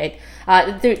out, right?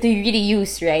 To really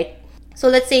use, right? So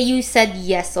let's say you said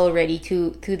yes already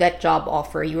to that job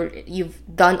offer. You've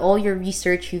done all your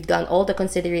research, you've done all the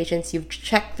considerations, you've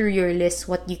checked through your list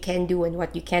what you can do and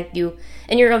what you can't do,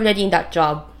 and you're already in that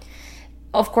job.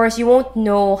 Of course, you won't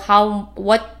know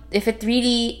what if it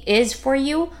really is for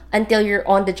you until you're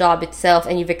on the job itself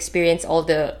and you've experienced all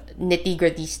the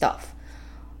nitty-gritty stuff.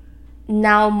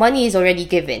 Now, money is already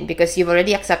given because you've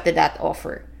already accepted that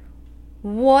offer.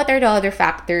 What are the other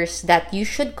factors that you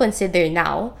should consider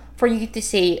now for you to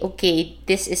say, okay,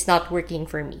 this is not working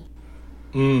for me?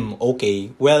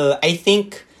 Okay. Well, I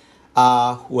think,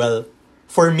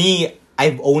 for me,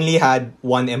 I've only had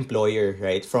one employer,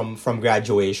 right, from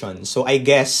graduation. So I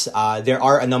guess there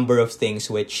are a number of things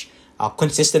which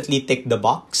consistently tick the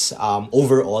box.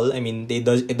 Overall, I mean,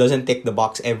 it doesn't tick the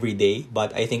box every day,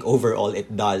 but I think overall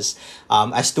it does.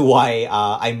 As to why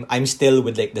I'm still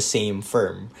with like the same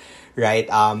firm, right?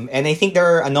 And I think there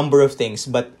are a number of things,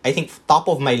 but I think top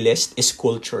of my list is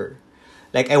culture.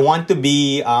 Like I want to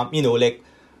be, like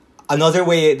another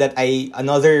way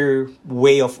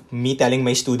of me telling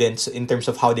my students in terms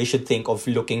of how they should think of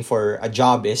looking for a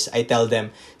job is I tell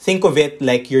them, think of it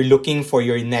like you're looking for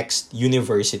your next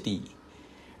university,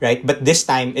 right? But this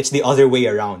time it's the other way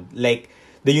around. Like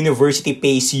the university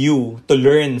pays you to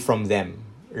learn from them,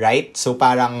 right? So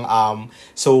parang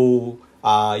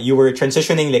you were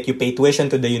transitioning, like you pay tuition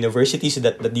to the university so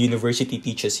that the university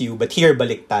teaches you, but here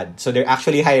baliktad. So they're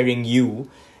actually hiring you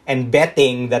and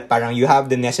betting that parang you have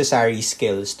the necessary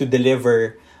skills to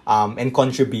deliver and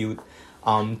contribute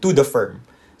to the firm.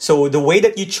 So the way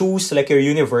that you choose like your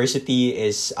university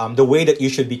is the way that you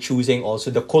should be choosing also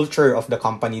the culture of the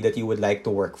company that you would like to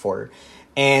work for.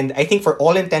 And I think for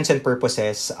all intents and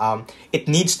purposes, it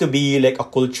needs to be like a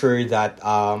culture that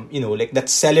like that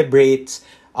celebrates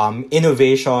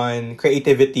innovation,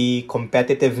 creativity,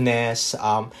 competitiveness,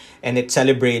 and it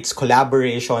celebrates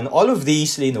collaboration. All of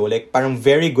these, like parang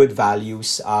very good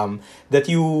values that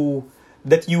you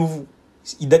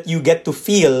that you get to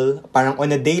feel parang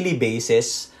on a daily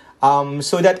basis,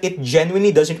 so that it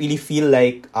genuinely doesn't really feel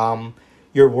like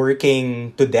you're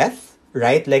working to death,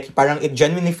 right? Like parang it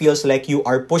genuinely feels like you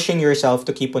are pushing yourself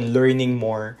to keep on learning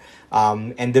more,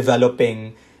 and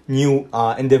developing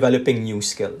new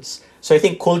skills. So I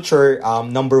think culture,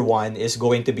 number one, is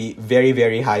going to be very,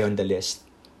 very high on the list.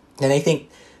 And I think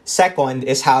second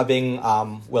is having,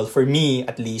 well, for me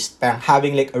at least, parang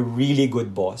having like a really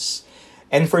good boss.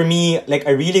 And for me, like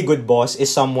a really good boss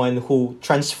is someone who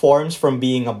transforms from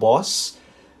being a boss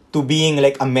to being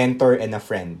like a mentor and a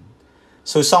friend.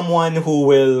 So someone who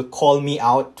will call me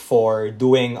out for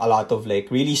doing a lot of like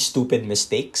really stupid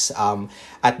mistakes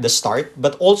at the start,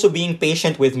 but also being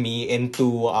patient with me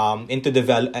into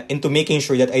making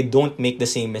sure that I don't make the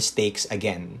same mistakes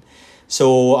again.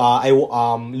 So I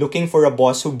looking for a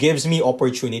boss who gives me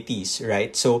opportunities,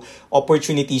 right? So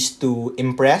opportunities to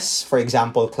impress, for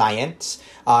example, clients,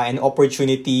 and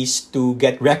opportunities to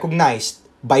get recognized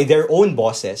by their own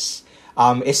bosses,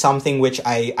 is something which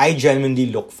I genuinely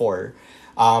look for.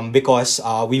 Because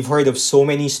we've heard of so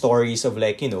many stories of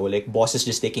like, like bosses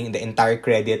just taking the entire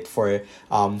credit for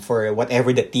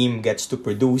whatever the team gets to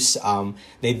produce.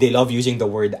 They love using the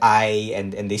word I,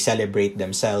 and they celebrate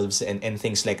themselves, and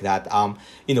things like that.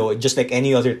 Just like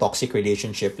any other toxic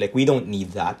relationship, like we don't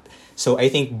need that. So I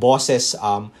think bosses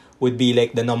would be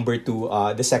like the number two,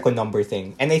 the second number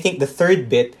thing. And I think the third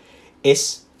bit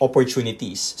is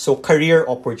opportunities. So career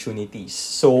opportunities.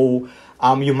 So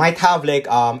you might have like,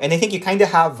 and I think you kind of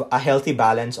have a healthy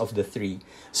balance of the three.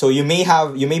 So you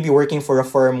may be working for a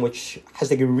firm which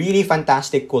has like a really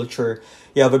fantastic culture.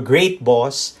 You have a great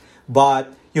boss,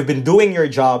 but you've been doing your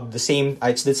job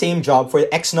it's the same job for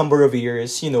X number of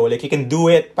years. Like you can do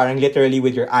it parang literally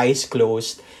with your eyes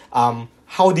closed.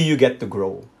 How do you get to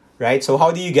grow? Right? So how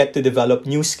do you get to develop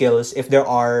new skills if there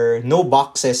are no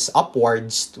boxes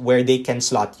upwards where they can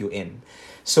slot you in?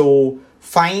 So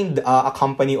find a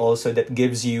company also that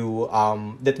gives you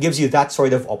that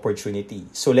sort of opportunity.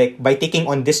 So like by taking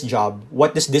on this job,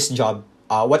 what does this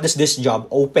job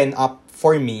open up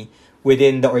for me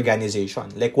within the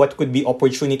organization? Like what could be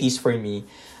opportunities for me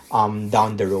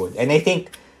down the road? And I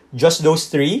think just those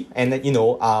three, and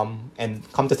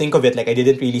and come to think of it, like I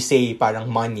didn't really say parang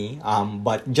money,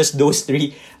 but just those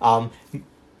three,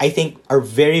 I think are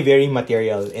very, very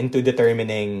material into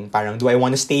determining parang do I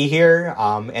want to stay here,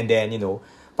 and then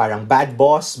parang bad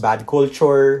boss, bad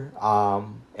culture,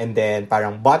 and then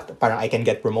parang I can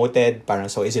get promoted, parang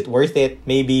so is it worth it?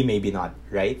 Maybe, maybe not,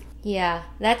 right? Yeah,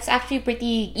 that's actually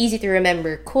pretty easy to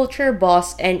remember. Culture,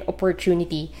 boss, and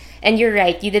opportunity. And you're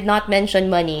right, you did not mention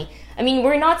money. I mean,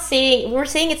 we're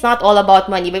saying it's not all about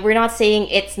money, but we're not saying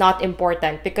it's not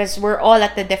important, because we're all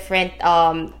at the different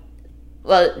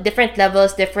different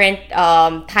levels, different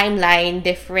timeline,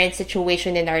 different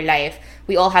situation in our life.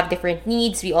 We all have different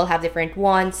needs, we all have different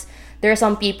wants. There are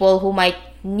some people who might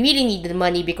really need the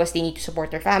money because they need to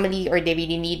support their family, or they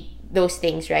really need those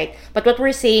things, right? But what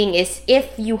we're saying is,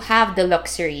 if you have the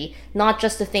luxury not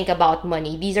just to think about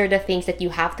money, these are the things that you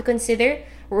have to consider.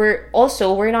 We're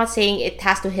not saying it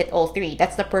has to hit all three.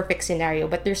 That's the perfect scenario,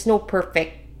 but there's no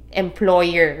perfect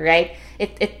employer, right?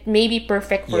 It may be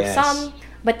perfect for some,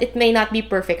 but it may not be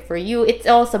perfect for you. It's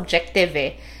all subjective,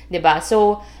 diba?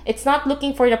 So it's not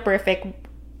looking for the perfect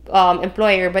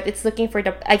employer, but it's looking for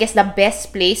the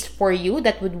best place for you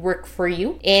that would work for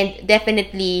you, and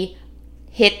definitely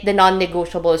hit the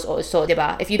non-negotiables also,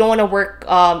 diba? If you don't want to work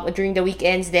during the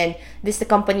weekends, then the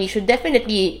company should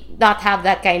definitely not have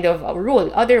that kind of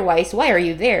rule. Otherwise, why are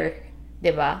you there,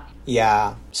 diba?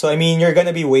 Yeah. So, I mean, you're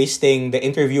gonna be wasting the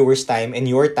interviewer's time and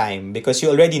your time, because you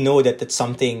already know that it's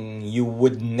something you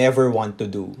would never want to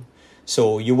do.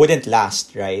 So, you wouldn't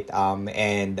last, right?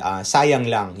 And sayang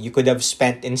lang. You could have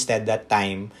spent instead that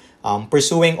time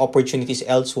pursuing opportunities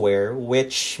elsewhere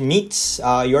which meets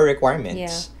your requirements.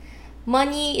 Yeah.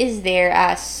 Money is there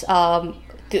as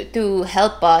to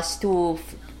help us to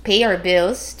pay our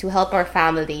bills, to help our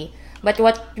family. But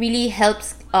what really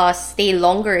helps us stay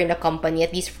longer in a company,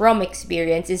 at least from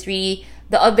experience, is really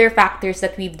the other factors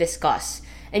that we've discussed.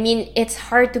 I mean, it's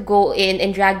hard to go in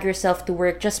and drag yourself to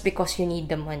work just because you need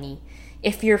the money.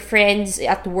 If your friends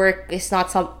at work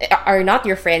are not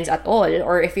your friends at all,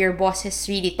 or if your boss is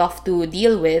really tough to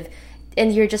deal with,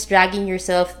 and you're just dragging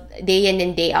yourself day in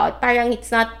and day out, parang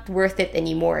it's not worth it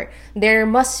anymore. There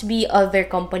must be other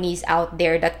companies out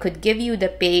there that could give you the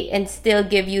pay and still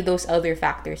give you those other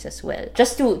factors as well.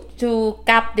 Just to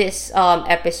cap this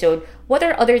episode, what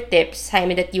are other tips,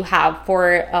 Jaime, that you have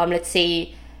for let's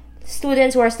say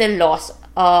students who are still lost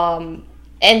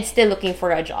and still looking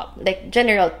for a job? Like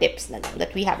general tips na lang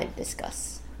that we haven't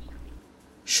discussed.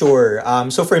 Sure.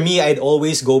 So for me, I'd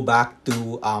always go back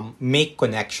to make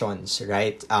connections,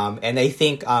 right? And I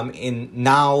think in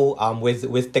now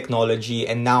with technology,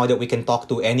 and now that we can talk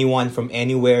to anyone from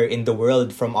anywhere in the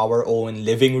world from our own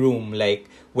living room, like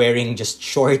wearing just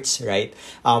shorts, right?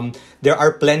 There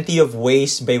are plenty of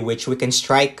ways by which we can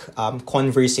strike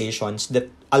conversations that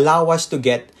allow us to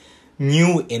get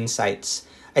new insights.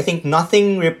 I think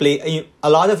a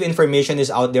lot of information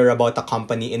is out there about the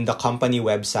company in the company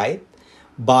website,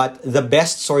 but the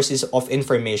best sources of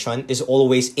information is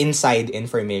always inside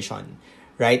information,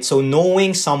 right? So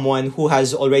knowing someone who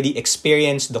has already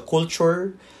experienced the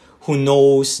culture, who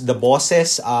knows the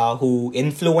bosses, who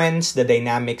influence the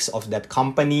dynamics of that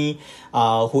company,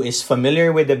 who is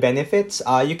familiar with the benefits,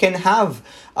 you can have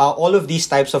all of these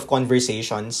types of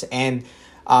conversations, and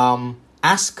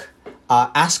ask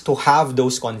ask to have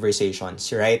those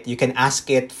conversations, right? You can ask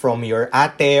it from your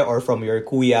ate or from your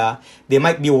kuya. They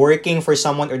might be working for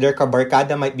someone, or their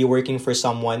kabarkada might be working for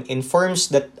someone in firms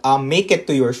that make it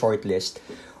to your shortlist.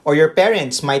 Or your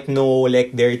parents might know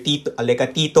like their tito, like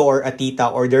a tito or a tita,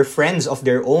 or their friends of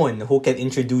their own who can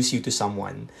introduce you to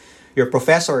someone. Your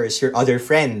professors, your other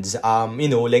friends, and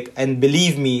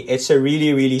believe me, it's a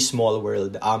really, really small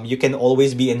world. You can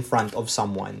always be in front of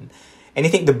someone. And I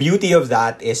think the beauty of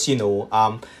that is,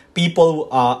 people,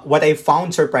 what I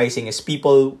found surprising is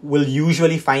people will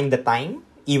usually find the time,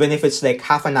 even if it's like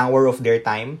half an hour of their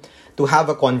time, to have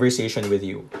a conversation with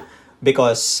you.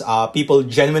 Because people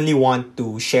genuinely want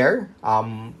to share,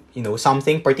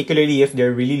 something, particularly if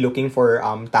they're really looking for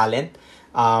talent.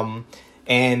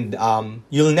 And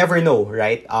you'll never know,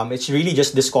 right? It's really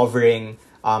just discovering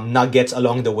nuggets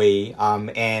along the way.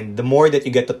 And the more that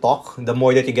you get to talk, the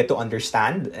more that you get to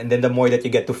understand, and then the more that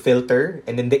you get to filter,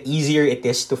 and then the easier it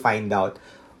is to find out,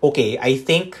 okay, I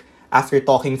think after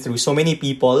talking through so many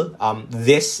people,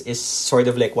 this is sort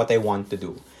of like what I want to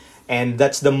do. And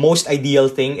that's the most ideal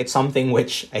thing. It's something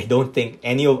which I don't think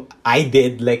I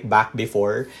did like back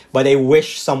before, but I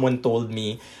wish someone told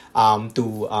me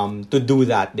to do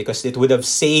that, because it would have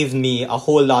saved me a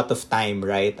whole lot of time,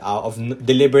 right?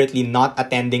 Deliberately not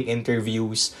attending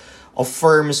interviews of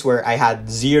firms where I had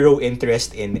zero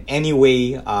interest in any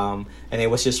way, and I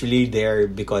was just really there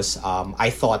because I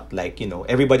thought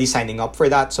everybody's signing up for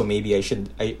that, so maybe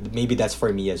maybe that's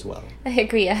for me as well. I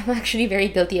agree. I'm actually very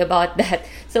guilty about that.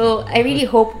 So I really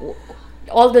hope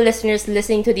all the listeners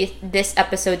listening to this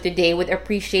episode today would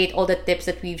appreciate all the tips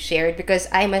that we've shared, because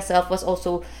I myself was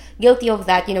also guilty of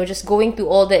that, just going to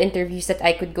all the interviews that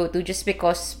I could go to just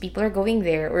because people are going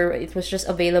there or it was just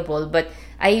available. But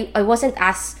I wasn't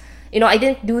as, I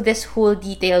didn't do this whole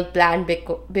detailed plan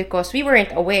because we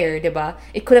weren't aware, diba?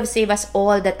 It could have saved us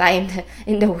all the time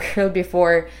in the world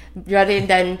before, rather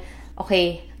than,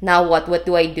 okay, now what? What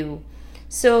do I do?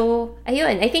 So,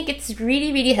 ayun, I think it's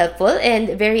really, really helpful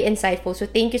and very insightful. So,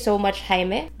 thank you so much,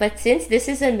 Jaime. But since this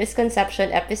is a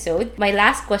misconception episode, my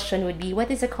last question would be, what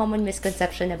is a common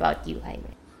misconception about you,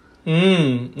 Jaime?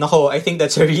 Nako, I think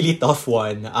that's a really tough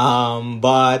one.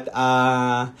 But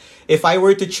if I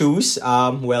were to choose,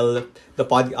 the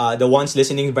ones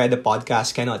listening by the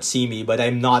podcast cannot see me, but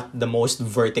I'm not the most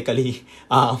vertically,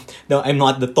 no, I'm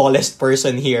not the tallest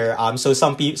person here. So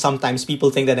sometimes people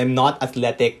think that I'm not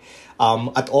athletic,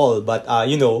 at all. But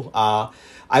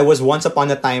I was once upon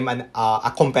a time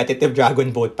a competitive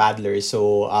dragon boat paddler.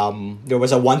 So there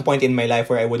was one point in my life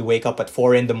where I would wake up at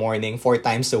 4 a.m, 4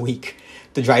 times a week,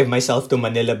 to drive myself to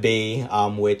Manila Bay,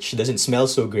 which doesn't smell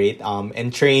so great,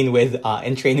 and train with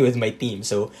my team.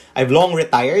 So I've long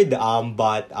retired,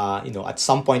 but at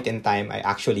some point in time I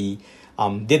actually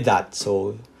did that.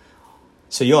 So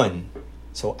yun.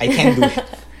 So I can do it.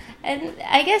 And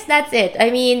I guess that's it.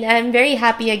 I mean, I'm very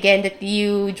happy again that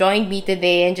you joined me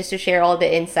today and just to share all the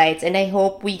insights. And I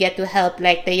hope we get to help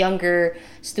like the younger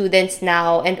students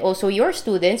now, and also your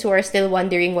students who are still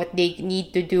wondering what they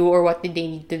need to do or what do they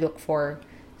need to look for.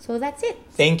 So that's it.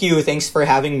 Thank you. Thanks for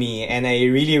having me. And I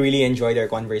really, really enjoyed our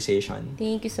conversation.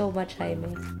 Thank you so much,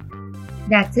 Jaime.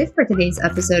 That's it for today's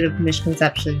episode of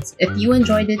Misconceptions. If you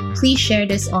enjoyed it, please share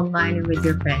this online and with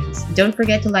your friends. Don't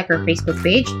forget to like our Facebook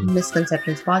page,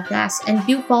 Misconceptions Podcast, and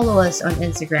do follow us on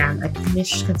Instagram at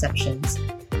Misconceptions.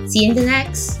 See you in the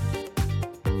next!